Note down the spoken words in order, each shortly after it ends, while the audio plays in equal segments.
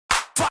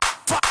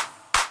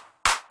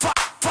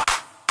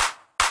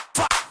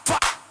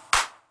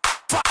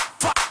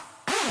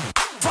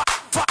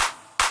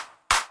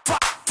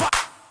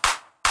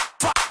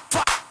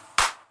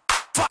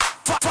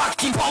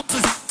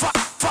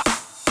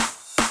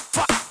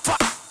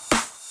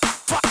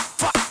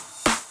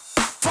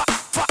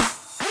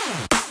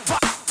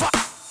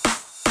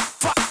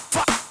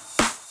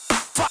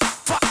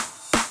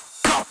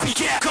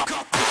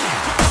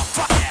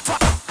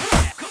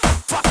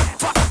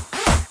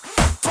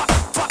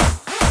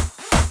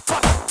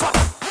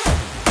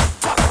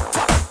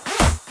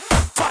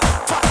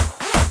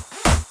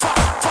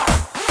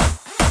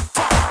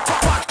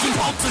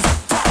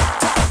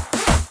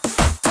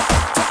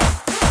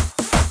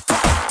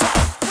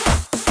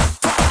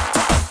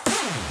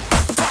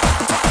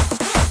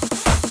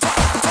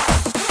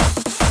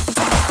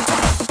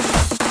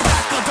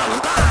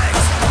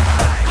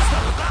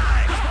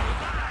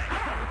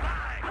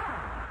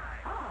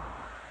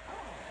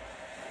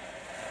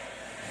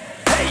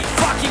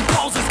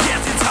poses,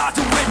 guess it's hard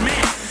to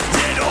admit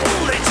that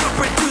all that you're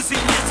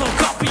producing is all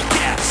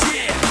copycat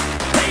shit.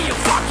 Hey, you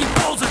fucking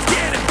poses,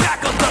 getting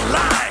back on the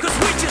line, cause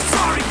with your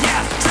sorry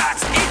ass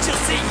tracks, it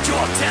just ain't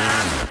your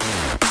time.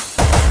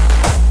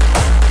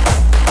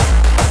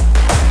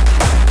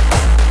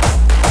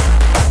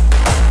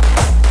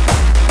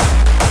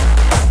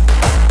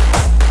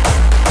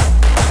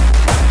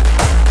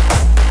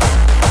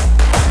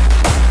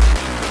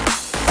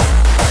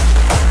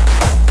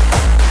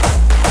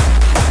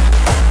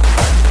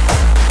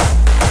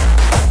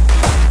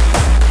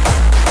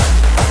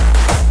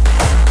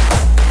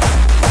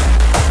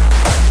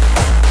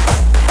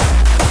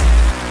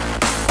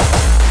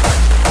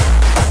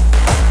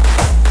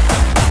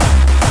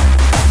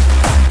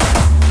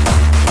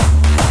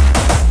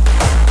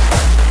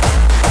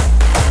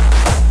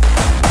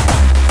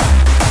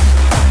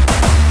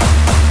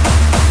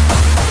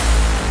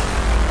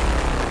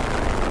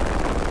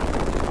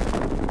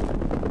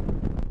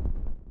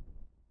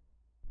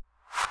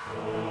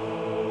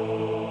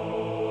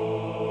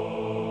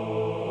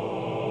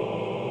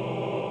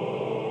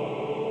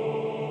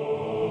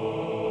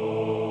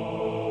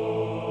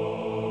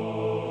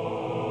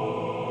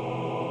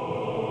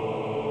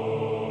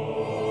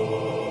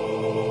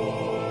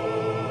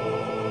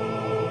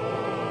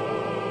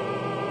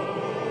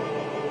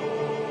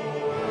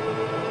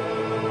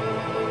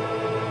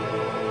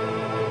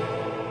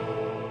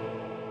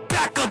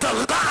 Back on the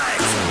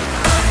line.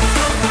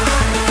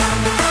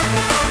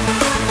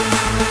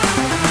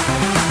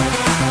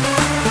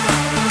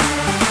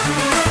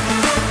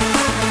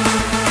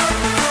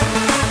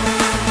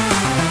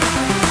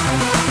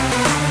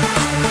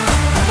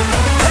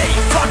 Hey,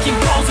 fucking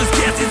poses,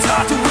 guess it's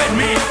hard to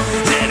admit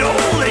that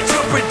all that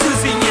you're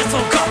producing is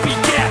all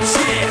copycat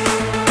shit.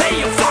 Hey,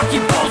 you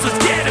fucking poses,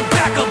 getting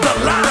back on the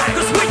line,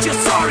 cause with your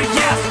sorry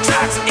ass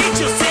tracks, it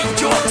just ain't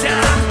your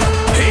time.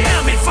 Hear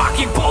me,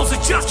 fucking poses,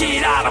 just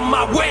get out of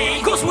my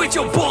way, cause with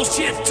your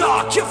bullshit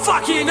talk, you're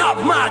fucking up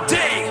my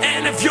day.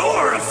 And if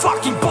you're a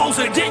fucking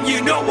poser, then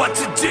you know what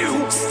to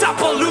do. Stop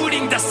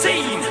polluting the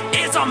scene,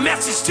 it's our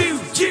message to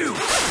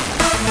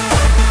you.